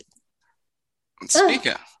 but ugh,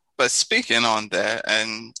 speaking, but speaking on that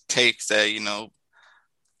and takes that,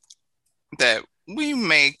 that we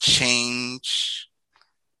may change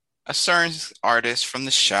a certain artist from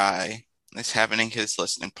the Shy is having his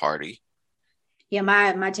listening party. yeah,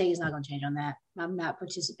 my take is not going to change on that. I'm not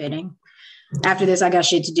participating. After this, I got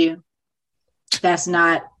shit to do. That's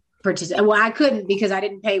not participate. Well, I couldn't because I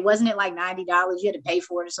didn't pay. Wasn't it like $90? You had to pay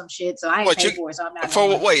for it or some shit. So I ain't What pay you for it. So I'm not for?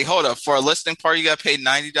 going. Wait, hold up. For a listening party, you got paid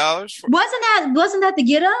 $90 for. Wasn't that the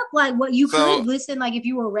get up? Like, what you So could listen, like, if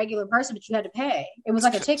you were a regular person, but you had to pay. It was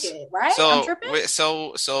like a ticket, right? I'm so tripping.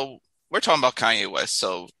 so we're talking about Kanye West.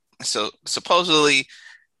 So supposedly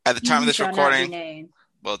at the time of He this shall not be recording, named.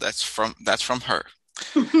 well, that's from her.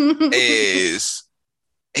 Is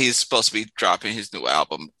he's supposed to be dropping his new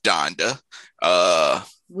album, Donda.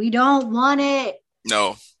 We don't want it.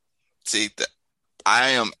 No, see, I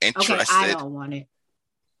am Okay, I interested. don't want it.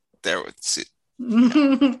 There, see,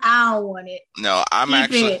 I don't want it. no, I'm Keep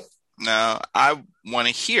actually it. no. I want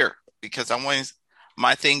to hear because I want.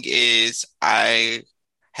 My thing is, I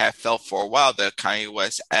have felt for a while that Kanye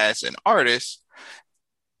West, as an artist,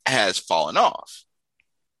 has fallen off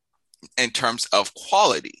in terms of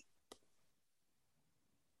quality.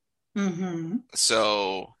 Mm-hmm.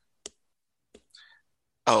 So,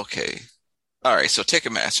 okay. All right. So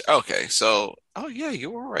Ticketmaster. Okay. So, oh, yeah,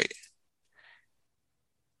 you were right.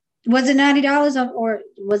 Was it $90 or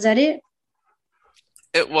was that it?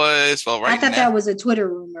 It was, well, I thought that was a Twitter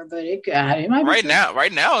rumor, but it might be true.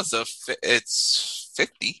 right now it's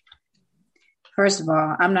 50. First of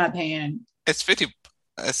all, I'm not paying. It's 50.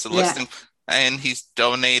 It's the Yeah. listing. And he's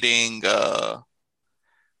donating, well,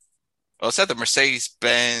 it's at the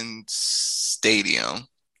Mercedes-Benz Stadium.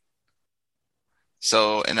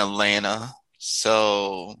 So in Atlanta.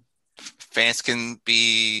 So fans can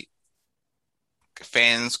be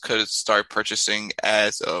fans could start purchasing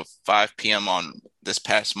as of 5 p.m. on this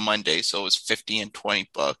past Monday. So it's 50 and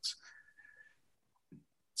 $20.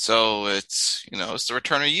 So it's, it's the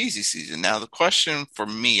return of Yeezy season. Now the question for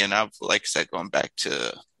me, and I've, like I said, going back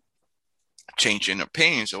to changing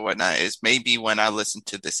opinions or whatnot, is maybe when I listen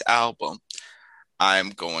to this album, I'm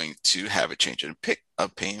going to have a change in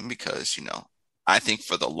opinion because, I think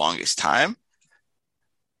for the longest time,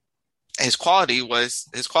 his quality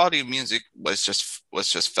of music was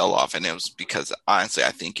just fell off, and it was because honestly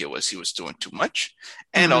I think he was doing too much,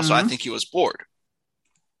 and also I think he was bored.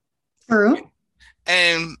 True.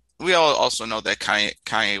 And we all also know that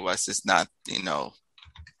Kanye West is not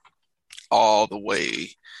all the way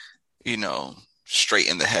straight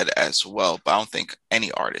in the head as well, but I don't think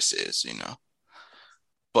any artist is.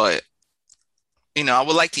 But I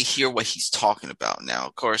would like to hear what he's talking about now.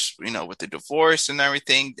 Of course, with the divorce and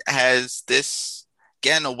everything, has this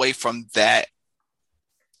getting away from that?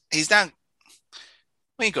 He's not.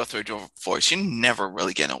 When you go through a divorce, you're never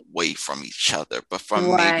really getting away from each other, but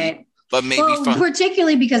right. from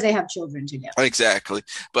particularly because they have children together. Exactly,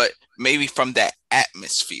 but maybe from that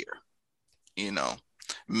atmosphere,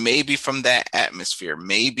 maybe from that atmosphere,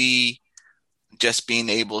 maybe just being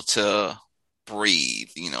able to breathe,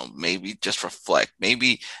 maybe just reflect,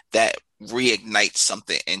 maybe that reignites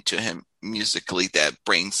something into him musically that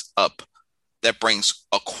brings a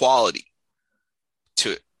quality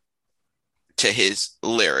to his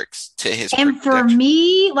lyrics, to his and production. For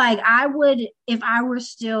me, like I would, if I were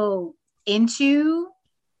still into,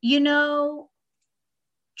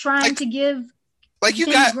 trying to give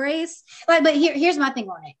him grace. Like, but here's my thing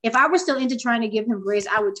on it. If I were still into trying to give him grace,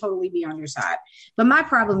 I would totally be on your side. But my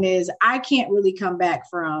problem is I can't really come back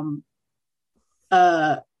from,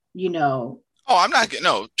 Oh, I'm not.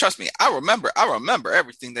 No, trust me. I remember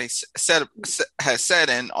everything they has said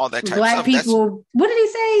and all that type Black of stuff. People. What did he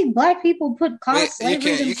say? Black people put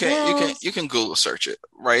slavery themselves. You can Google search it,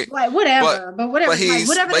 right? Like whatever. But whatever.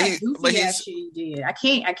 Whatever that goofy ass shit he did. I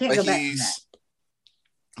can't go back from that.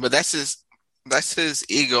 But that's his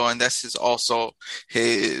ego, and that's also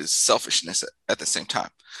his selfishness at the same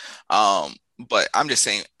time. But I'm just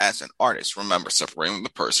saying, as an artist, remember separating the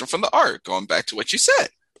person from the art. Going back to what you said.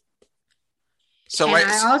 So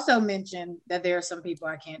and I also mentioned that there are some people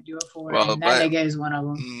I can't do it for, and that nigga is one of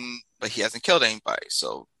them. But he hasn't killed anybody,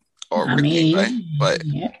 or raped anybody. But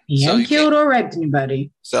he hasn't killed or raped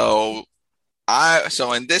anybody. So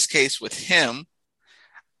in this case with him,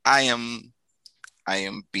 I am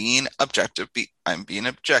being objective. I'm being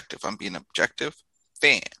objective. I'm being an objective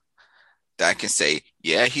fan that I can say,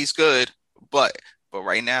 yeah, he's good, but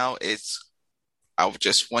right now I would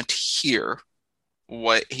just want to hear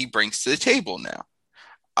what he brings to the table now.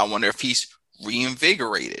 I wonder if he's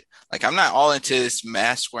reinvigorated. Like, I'm not all into this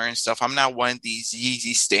mask wearing stuff. I'm not one of these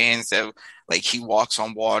Yeezy stands that like he walks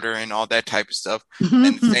on water and all that type of stuff.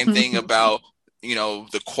 And the same thing about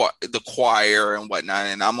the choir and whatnot.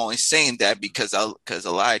 And I'm only saying that because a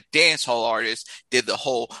lot of dance hall artists did the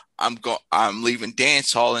whole I'm leaving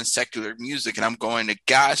dance hall and secular music and I'm going to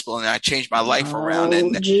gospel, and I changed my life around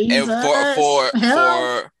and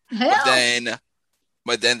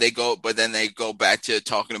but then they go back to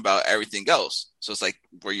talking about everything else. So it's like,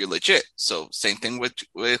 where you're legit. So same thing with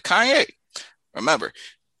Kanye. Remember,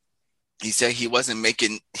 he said he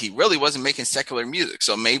really wasn't making secular music.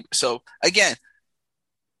 So again,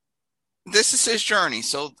 this is his journey.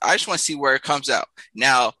 So I just want to see where it comes out.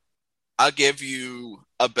 Now, I'll give you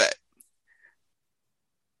a bet.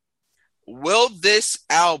 Will this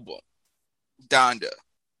album, Donda,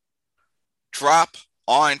 drop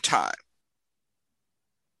on time?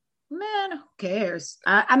 Man, who cares?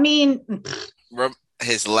 I mean,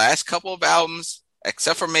 his last couple of albums,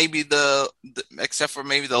 except for maybe the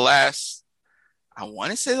last, I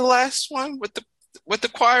want to say the last one with the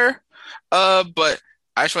choir. But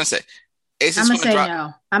I just want to say, I'm gonna say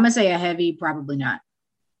no. I'm gonna say a heavy, probably not.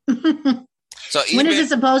 So when is it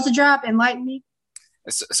supposed to drop? Enlighten me.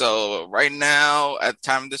 So right now, at the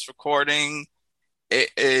time of this recording, it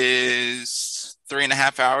is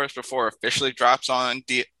 3.5 hours before it officially drops on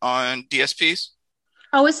DSPs.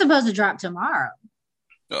 Oh, it's supposed to drop tomorrow.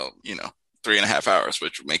 So, 3.5 hours,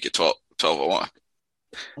 which would make it 12:01.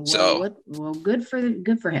 Well, So, what? Well, good for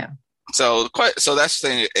him. so that's the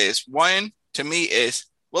thing is, one, to me, is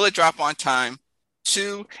will it drop on time?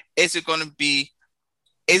 Two, is it going to be,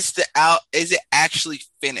 is it actually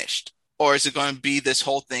finished? Or is it going to be this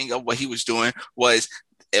whole thing of what he was doing was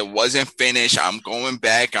it wasn't finished. I'm going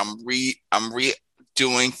back. I'm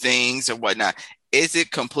redoing things and whatnot. Is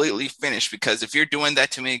it completely finished? Because if you're doing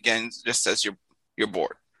that to me again, it just says you're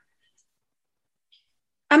bored.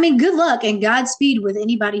 I mean, good luck and Godspeed with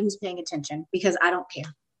anybody who's paying attention because I don't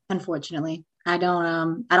care. Unfortunately, I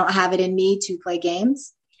don't have it in me to play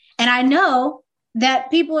games, and I know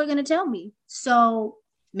that people are going to tell me. So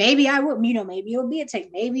maybe I will. Maybe it'll be a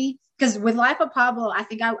take. Maybe because with Life of Pablo, I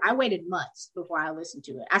think I waited months before I listened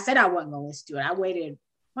to it. I said I wasn't going to listen to it. I waited.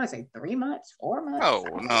 I want to say 3 months, 4 months. Oh,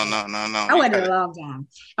 no, no, no, no. I waited a long time.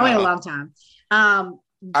 I waited a long time.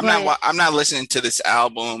 But I'm not listening to this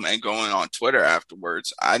album and going on Twitter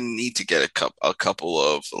afterwards. I need to get a couple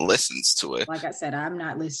of listens to it. like I said, I'm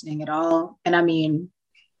not listening at all. And I mean,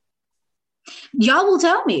 y'all will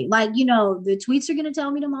tell me. The tweets are going to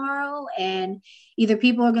tell me tomorrow, and either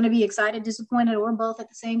people are going to be excited, disappointed, or both at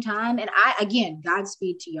the same time. And again,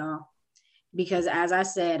 Godspeed to y'all. Because as I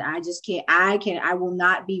said, I just can't, I will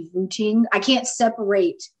not be rooting. I can't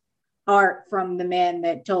separate art from the man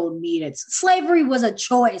that told me that slavery was a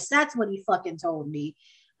choice. That's what he fucking told me.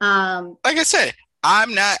 Like I said,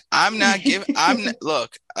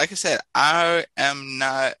 look, like I said, I am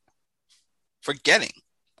not forgetting.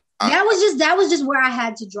 That was just where I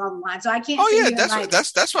had to draw the line. So I can't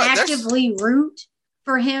that's why actively root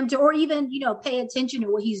for him to, or even, pay attention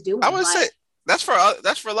to what he's doing. I would say that's for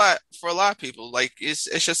a lot of people. Like it's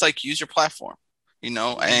just like use your platform,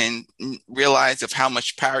 and realize of how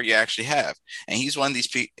much power you actually have. And he's one of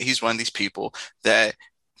these people that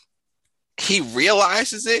he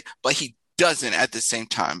realizes it, but he doesn't at the same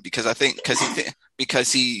time because I think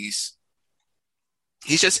because he's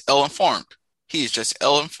just ill-informed. He is just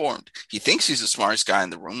ill-informed. He thinks he's the smartest guy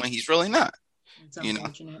in the room, and he's really not. It's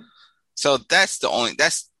unfortunate. So that's the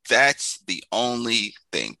only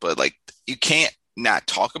thing. But like, you can't not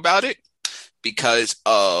talk about it because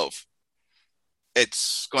of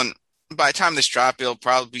it's going. By the time this drop, it'll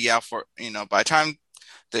probably be out for By the time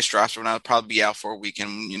this drops, it'll probably be out for a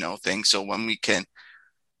weekend, thing. So when we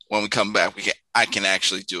come back, I can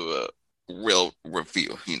actually do a real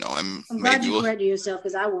review, and I'm glad you corrected yourself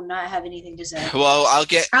because I will not have anything to say. Well, I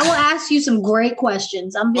will ask you some great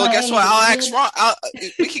questions. Guess what? I'll ask Ron.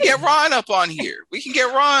 We can get Ron up on here. We can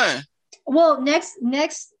get Ron. Well,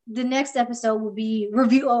 the next episode will be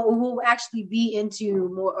review. We'll actually be into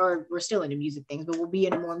more, or we're still into music things, but we'll be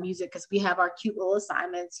into more music because we have our cute little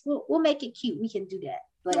assignments. We'll make it cute. We can do that.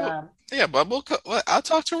 But but I'll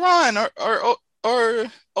talk to Ron or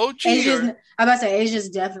OG. I'm about to say Asia's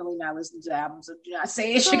definitely not listening to the album, so do not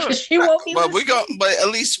say Asia because she won't be. But at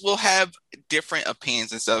least we'll have different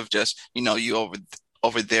opinions instead of just you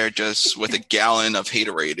over there just with a gallon of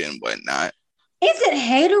haterade and whatnot. Is it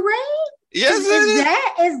haterade? Yes,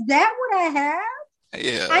 is that what I have?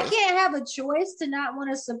 Yeah, I can't have a choice to not want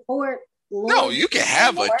to support. No, you can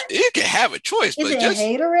have a choice. Is but it just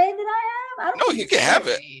haterade that I have? No, you can have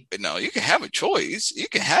it. No, you can have a choice. You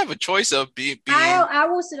can have a choice of being. I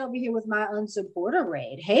will sit over here with my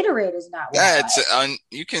unsupporterade. Haterade is not.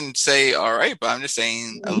 You can say all right, but I'm just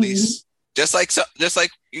saying at least just like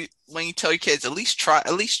when you tell your kids at least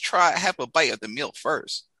try have a bite of the meal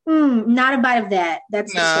first. Not a bite of that.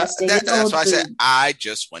 That's disgusting. That's why I said I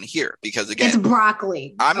just want to hear because again, it's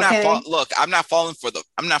broccoli. I'm not falling for the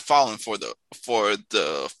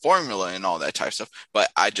formula and all that type of stuff. But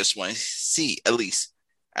I just want to see at least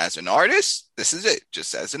as an artist. This is it.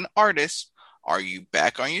 Just as an artist, are you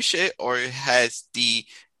back on your shit or has the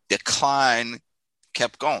decline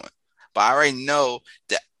kept going? But I already know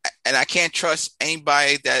that, and I can't trust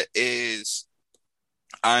anybody that is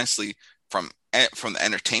honestly from the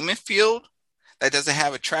entertainment field that doesn't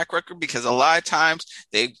have a track record because a lot of times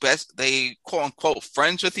they quote unquote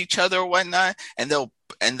friends with each other or whatnot, and they'll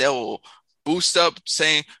boost up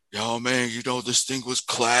saying, "Yo, man, this thing was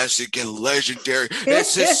classic and legendary.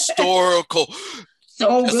 It's historical,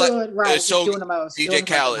 so it's good, like, right? It's so doing the most.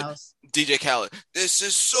 DJ Khaled, this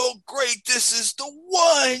is so great. This is the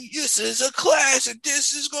one. This is a classic.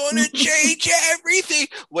 This is going to change everything."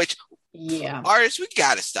 Which artists, we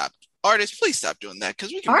gotta stop artists, please stop doing that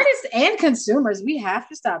because we can. Artists and consumers, we have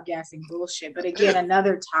to stop gassing bullshit. But again,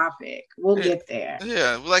 another topic. We'll get there.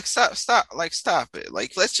 Yeah, like stop it.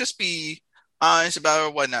 Like let's just be honest about it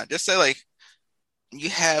or whatnot. Just say like you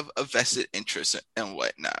have a vested interest and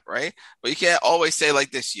whatnot, right? But you can't always say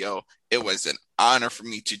like this, yo, it was an honor for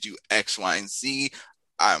me to do X, Y, and Z.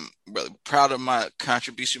 I'm really proud of my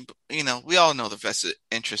contribution. You know, we all know the vested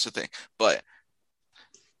interest of thing. But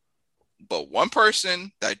one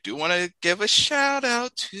person that I do want to give a shout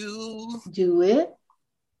out to. Do it.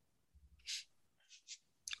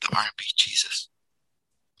 The R&B Jesus.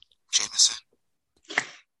 Jameson.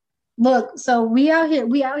 Look, so we out here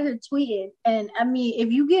tweeting, and I mean, if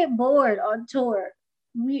you get bored on tour,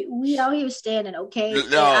 we out here standing, okay?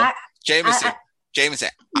 No, Jameson,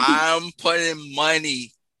 I'm putting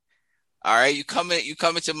money. All right, you come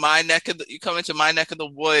into my neck of the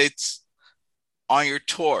woods on your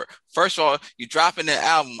tour. First of all, you dropping an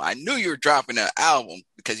album. I knew you were dropping an album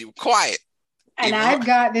because you were quiet. And I've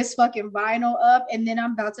got this fucking vinyl up, and then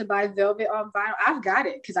I'm about to buy Velvet on vinyl. I've got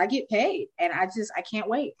it because I get paid, and I can't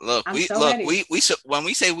wait. Look, ready. When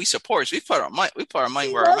we say we support, we put our money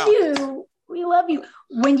where our mouth. We love you.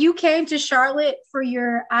 When you came to Charlotte for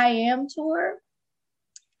your I Am tour,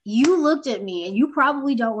 you looked at me, and you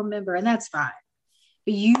probably don't remember, and that's fine.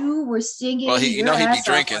 But you were singing. Well, he'd be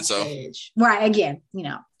drinking, so right again,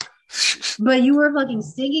 But you were fucking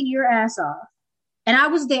singing your ass off. And I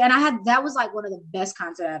was there, and that was like one of the best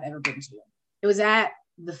concerts I've ever been to. It was at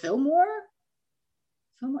the Fillmore.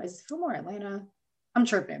 Is it Fillmore, Atlanta? I'm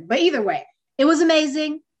tripping. But either way, it was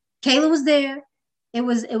amazing. Kayla was there. It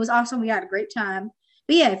was awesome. We had a great time.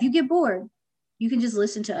 But yeah, if you get bored, you can just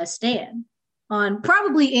listen to us stand on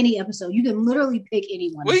probably any episode. You can literally pick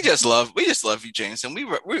anyone. We just love you, Jameson. We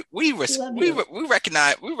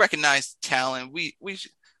recognize talent. We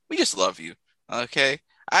just love you. Okay.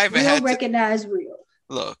 I haven't recognize real.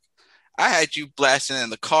 Look, I had you blasting in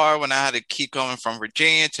the car when I had to keep going from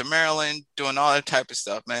Virginia to Maryland, doing all that type of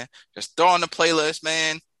stuff, man. Just throw on the playlist,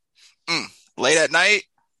 man. Late at night,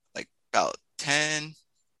 like about 10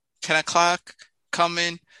 o'clock,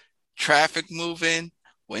 coming, traffic moving,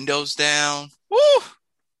 windows down. Woo!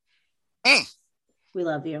 We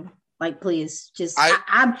love you. Like, please, just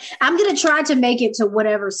I'm gonna try to make it to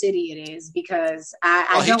whatever city it is because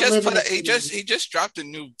I don't live in a city. He just dropped a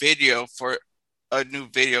new video.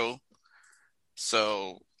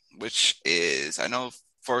 So which is the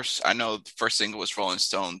first single was Rolling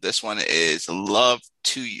Stone. This one is Love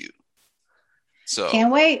to You. So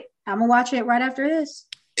can't wait. I'm gonna watch it right after this.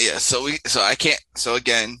 Yeah, so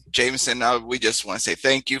again, Jameson, we just want to say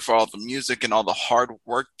thank you for all the music and all the hard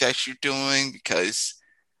work that you're doing because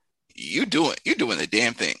you're doing the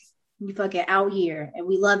damn thing. You fucking out here, and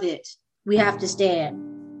we love it. We have to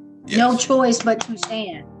stand. Yes. No choice but to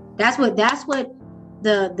stand. That's what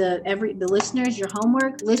the listeners, your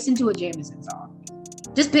homework. Listen to a Jameson song.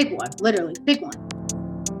 Just pick one. Literally, pick one.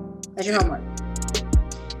 That's your homework.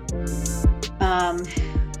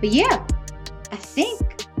 But yeah, I think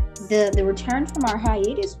the return from our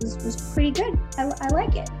hiatus was pretty good. I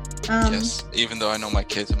like it. Yes, even though I know my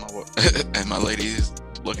kids and my ladies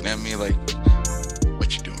looking at me like,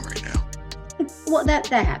 what you doing right now? Well, that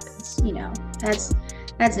happens,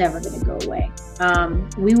 that's never gonna go away.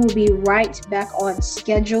 We will be right back on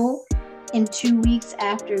schedule in 2 weeks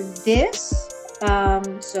after this,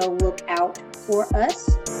 so look out for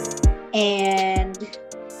us. And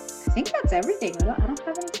I think that's everything. I don't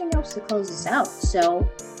have anything else to close this out, so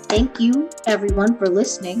thank you everyone for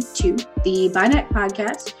listening to the By Night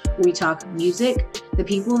Podcast, where we talk music, the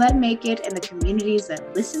people that make it, and the communities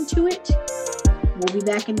that listen to it. We'll be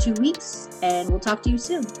back in 2 weeks, and we'll talk to you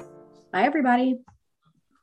soon. Bye, everybody.